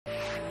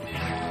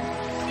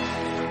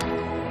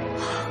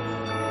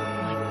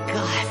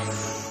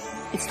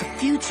It's the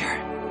future.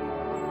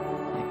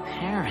 My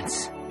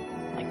parents,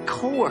 my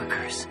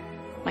coworkers,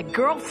 my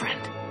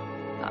girlfriend.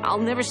 I'll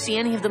never see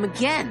any of them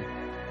again.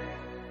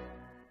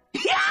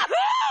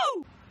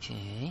 Yahoo!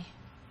 Okay.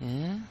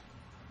 Yeah.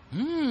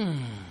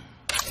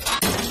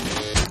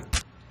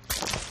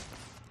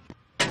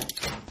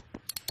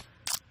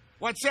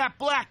 What's that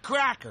black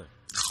cracker?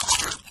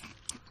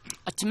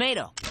 A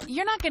tomato.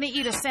 You're not going to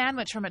eat a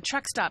sandwich from a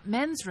truck stop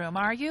men's room,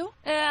 are you?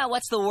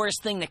 What's the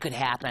worst thing that could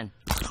happen?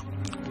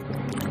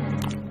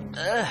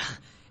 Ugh.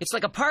 It's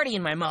like a party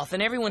in my mouth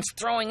and everyone's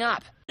throwing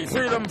up.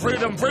 Freedom,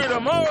 freedom,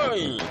 freedom,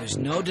 oi! There's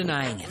no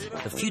denying it.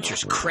 The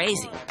future's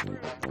crazy.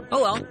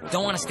 Oh well,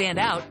 don't want to stand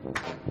out.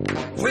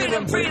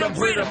 Freedom, freedom,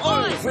 freedom,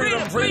 oi!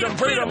 Freedom, freedom,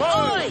 freedom,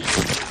 oi!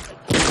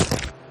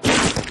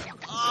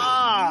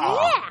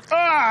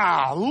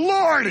 Ah,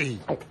 lordy!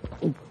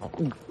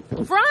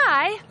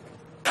 Fry!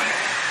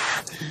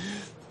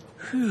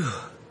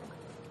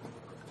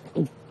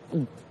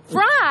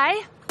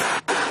 Fry!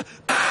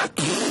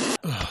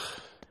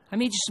 I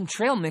made you some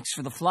trail mix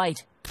for the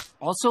flight.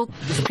 Also,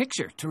 this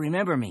picture to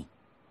remember me.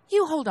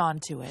 You hold on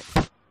to it.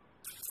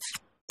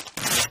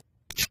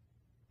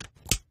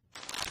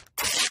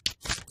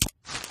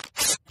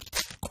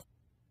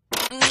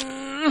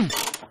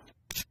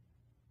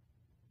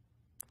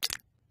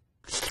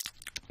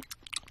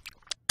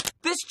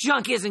 This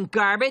junk isn't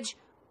garbage.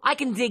 I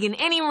can dig in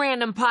any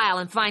random pile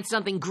and find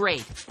something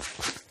great.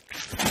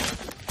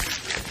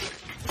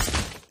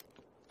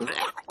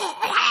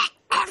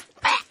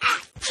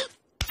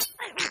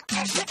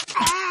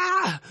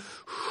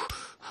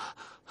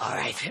 All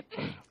right,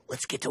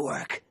 let's get to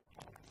work.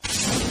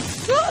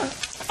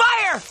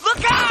 Fire!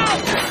 Look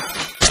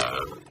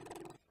out!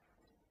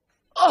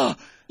 Oh,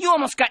 you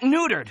almost got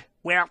neutered.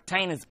 Well,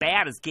 tain't as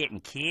bad as getting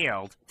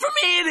killed. For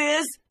me it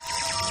is.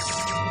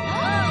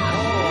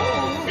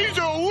 He's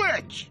a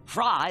witch!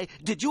 Fry,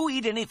 did you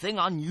eat anything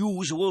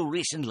unusual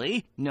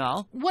recently?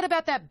 No, What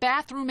about that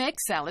bathroom egg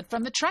salad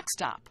from the truck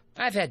stop?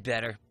 I've had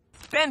better.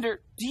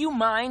 Bender, do you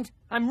mind?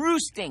 I'm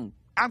roosting.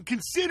 I'm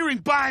considering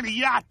buying a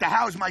yacht to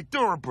house my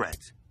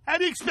thoroughbreds. How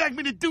do you expect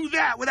me to do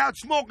that without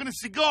smoking a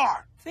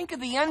cigar? Think of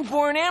the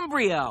unborn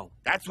embryo.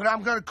 That's what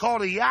I'm gonna call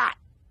the yacht.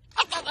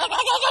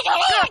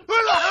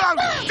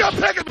 Stop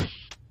picking me!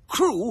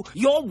 Crew,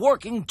 you're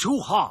working too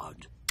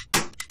hard.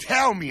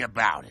 Tell me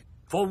about it.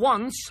 For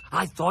once,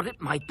 I thought it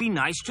might be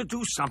nice to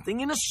do something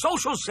in a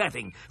social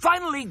setting.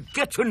 Finally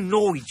get to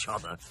know each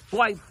other.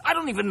 Why, I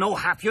don't even know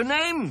half your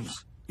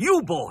names.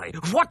 You boy,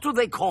 what do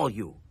they call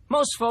you?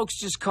 Most folks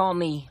just call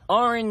me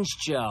Orange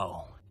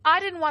Joe. I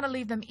didn't want to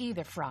leave them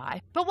either,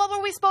 Fry. But what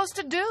were we supposed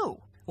to do?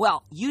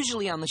 Well,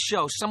 usually on the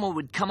show, someone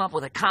would come up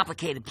with a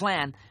complicated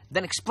plan,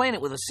 then explain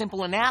it with a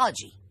simple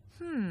analogy.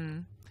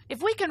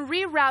 If we can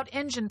reroute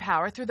engine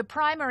power through the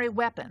primary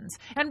weapons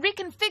and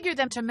reconfigure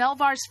them to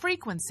Melvar's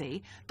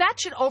frequency, that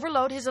should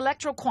overload his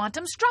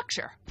electroquantum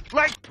structure.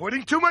 Like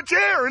putting too much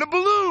air in a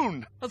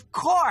balloon. Of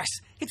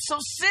course! It's so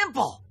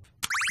simple!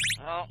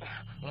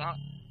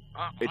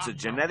 It's a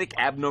genetic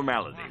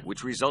abnormality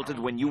which resulted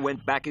when you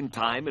went back in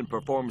time and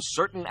performed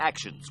certain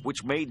actions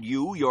which made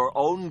you your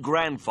own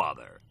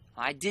grandfather.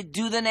 I did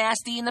do the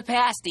nasty and the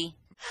pasty.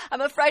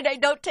 I'm afraid I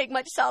don't take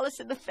much solace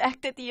in the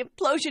fact that the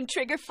implosion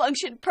trigger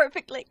functioned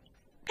perfectly.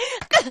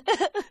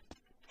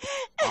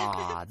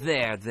 Aw,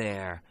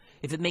 there.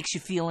 If it makes you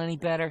feel any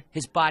better,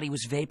 his body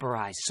was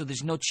vaporized, so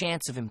there's no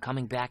chance of him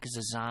coming back as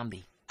a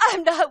zombie.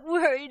 I'm not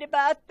worried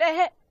about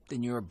that.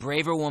 Then you're a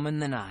braver woman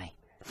than I.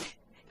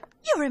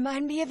 You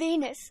remind me of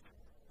Enos.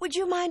 Would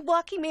you mind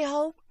walking me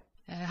home?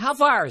 How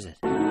far is it?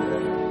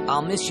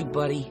 I'll miss you,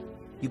 buddy.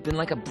 You've been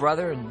like a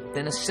brother and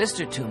then a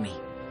sister to me.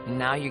 And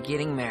now you're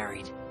getting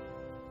married.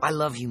 I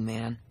love you,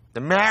 man. The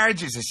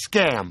marriage is a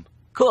scam.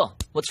 Cool.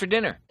 What's for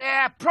dinner?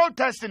 Yeah,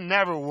 protesting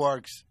never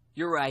works.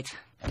 You're right.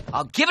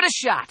 I'll give it a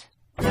shot.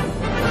 What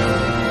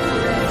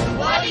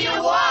do you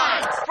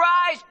want?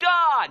 Fry's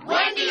dog!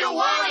 When do you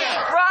want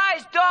it?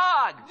 Fry's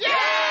dog! Yay!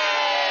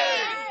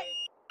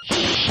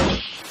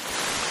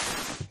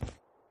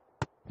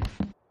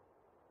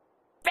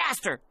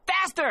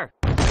 Faster!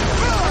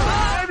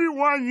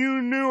 Everyone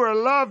you knew or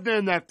loved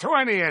in the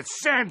 20th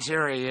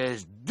century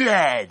is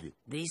dead.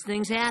 These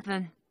things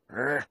happen.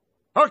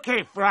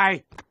 Okay,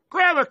 Fry,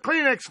 grab a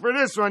Kleenex for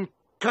this one,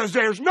 'cause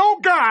there's no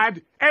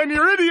God, and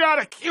your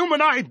idiotic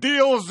human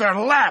ideals are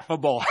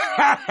laughable.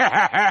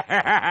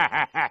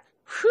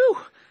 Whew,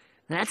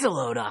 that's a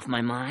load off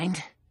my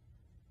mind.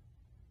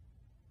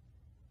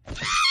 A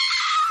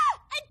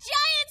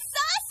giant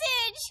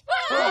sausage!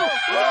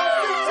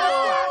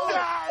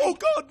 Oh,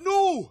 God,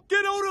 no!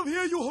 Get out of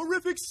here, you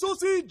horrific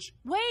sausage!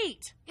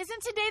 Wait,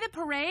 isn't today the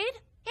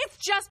parade? It's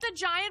just a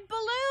giant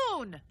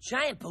balloon.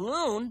 Giant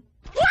balloon?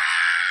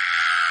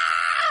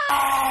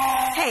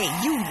 Hey,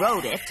 you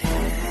wrote it.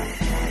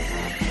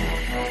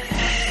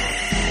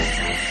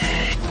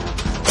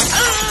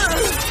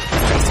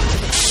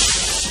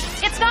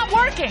 It's not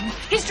working.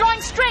 He's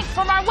drawing strength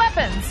from our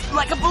weapons.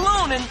 Like a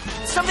balloon and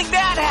something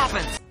bad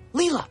happens.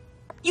 Leela,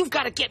 You've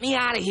got to get me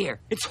out of here.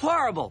 It's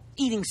horrible.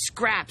 Eating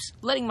scraps,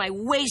 letting my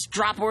waste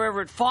drop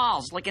wherever it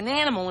falls, like an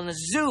animal in a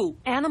zoo.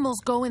 Animals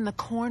go in the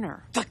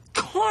corner. The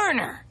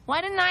corner?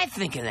 Why didn't I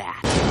think of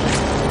that?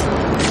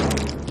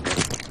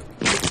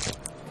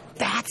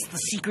 That's the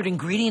secret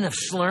ingredient of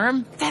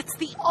Slurm? That's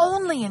the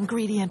only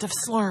ingredient of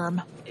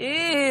Slurm.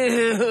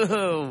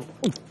 Ew.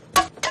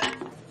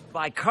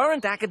 By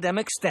current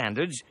academic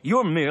standards,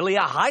 you're merely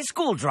a high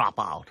school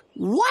dropout.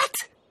 What?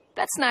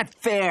 That's not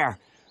fair.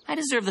 I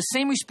deserve the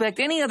same respect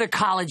any other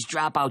college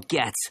dropout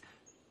gets.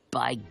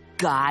 By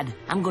God,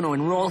 I'm going to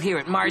enroll here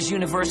at Mars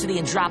University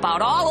and drop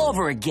out all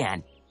over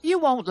again. You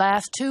won't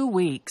last 2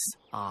 weeks.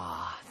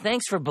 Aw,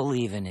 thanks for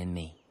believing in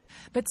me.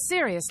 But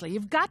seriously,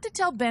 you've got to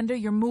tell Bender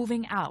you're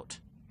moving out.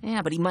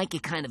 Yeah, but he might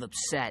get kind of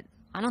upset.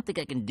 I don't think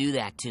I can do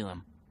that to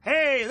him.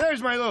 Hey,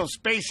 there's my little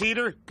space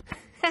heater.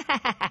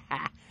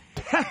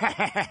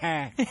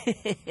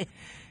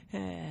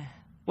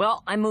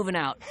 Well, I'm moving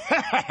out.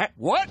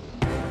 What?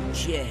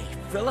 J.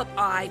 Philip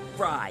I.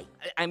 Fry.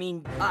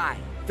 I,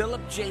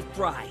 Philip J.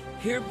 Fry,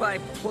 hereby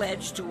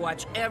pledge to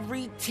watch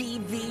every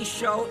TV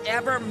show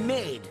ever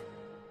made.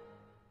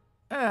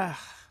 Ugh.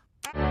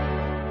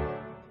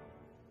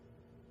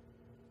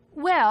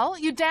 Well,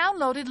 you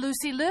downloaded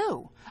Lucy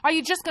Liu. Are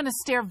you just going to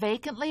stare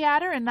vacantly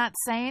at her and not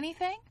say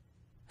anything?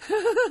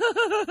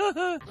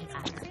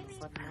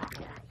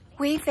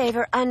 We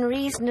favor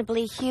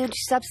unreasonably huge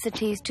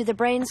subsidies to the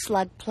brain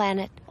slug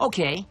planet.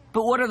 Okay,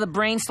 but what are the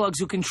brain slugs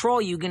who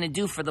control you going to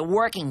do for the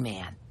working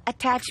man?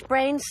 Attach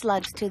brain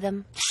slugs to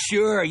them.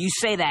 Sure, you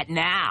say that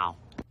now.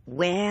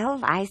 Well,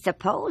 I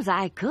suppose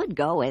I could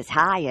go as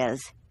high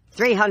as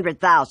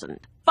 300,000.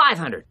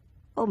 500.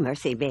 Oh,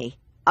 mercy me.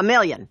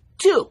 1,000,000.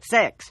 2.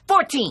 6.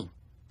 14.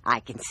 I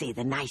can see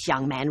the nice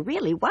young man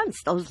really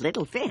wants those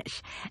little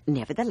fish.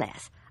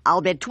 Nevertheless, I'll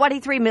bid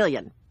 23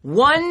 million.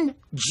 $1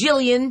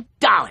 jillion.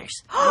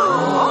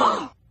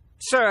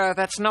 Sir,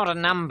 that's not a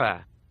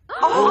number.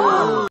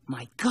 Oh!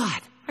 My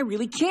God, I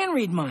really can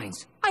read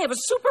minds. I have a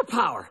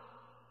superpower.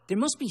 There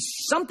must be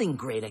something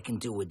great I can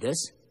do with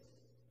this.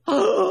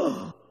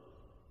 Hello,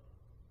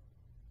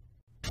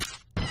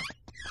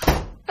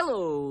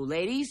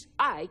 ladies.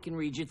 I can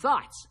read your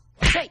thoughts.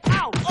 Say,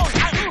 ow!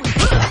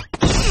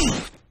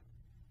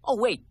 Oh,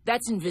 wait,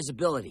 that's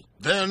invisibility.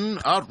 Then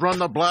outrun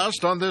the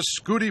blast on this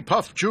Scooty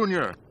Puff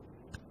Jr.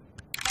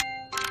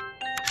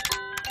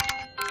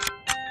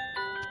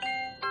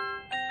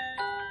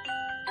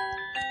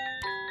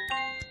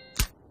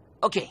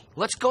 Okay,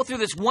 let's go through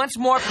this once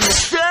more from the...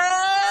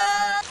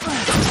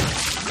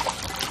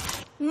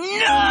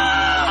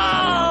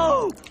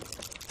 No!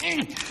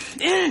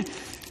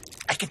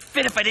 I could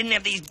fit if I didn't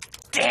have these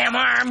damn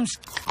arms.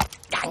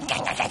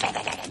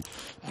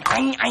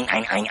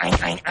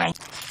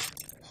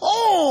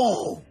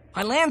 Oh!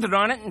 I landed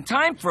on it and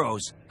time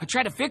froze. I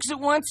tried to fix it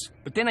once,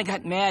 but then I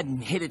got mad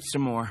and hit it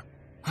some more.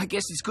 I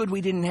guess it's good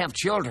we didn't have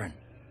children.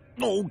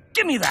 Oh,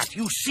 give me that,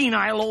 you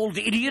senile old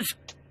idiot.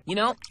 You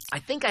know, I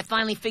think I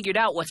finally figured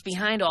out what's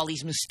behind all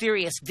these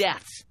mysterious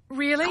deaths.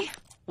 Really?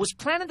 Was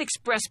Planet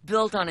Express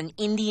built on an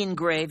Indian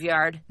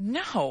graveyard?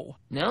 No.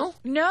 No?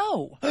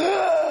 No.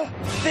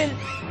 Then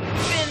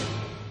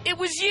it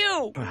was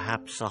you!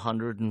 Perhaps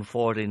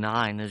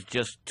 149 is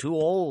just too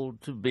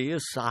old to be a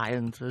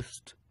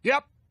scientist.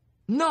 Yep.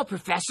 No,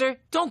 Professor,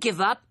 don't give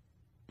up.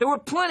 There were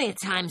plenty of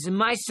times in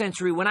my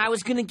century when I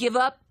was gonna give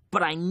up,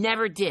 but I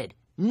never did.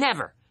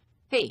 Never.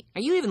 Hey,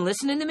 are you even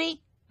listening to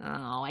me?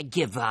 Oh, I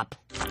give up.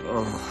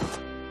 Oh.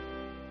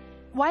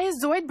 Why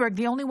is Zoidberg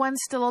the only one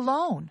still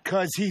alone?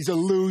 'Cause he's a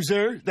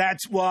loser,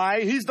 that's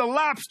why. He's the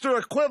lobster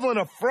equivalent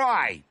of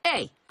Fry.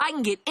 Hey, I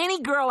can get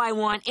any girl I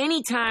want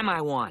anytime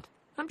I want.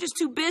 I'm just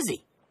too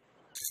busy.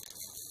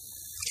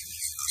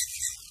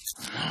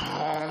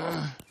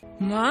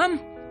 Mom?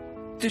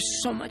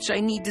 There's so much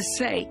I need to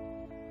say.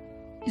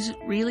 Is it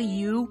really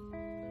you?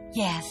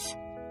 Yes.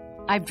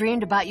 I've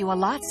dreamed about you a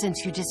lot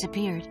since you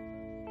disappeared.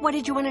 What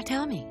did you want to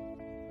tell me?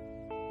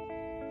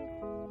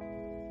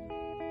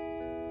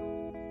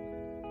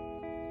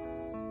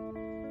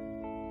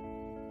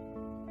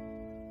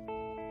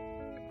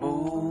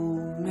 Oh.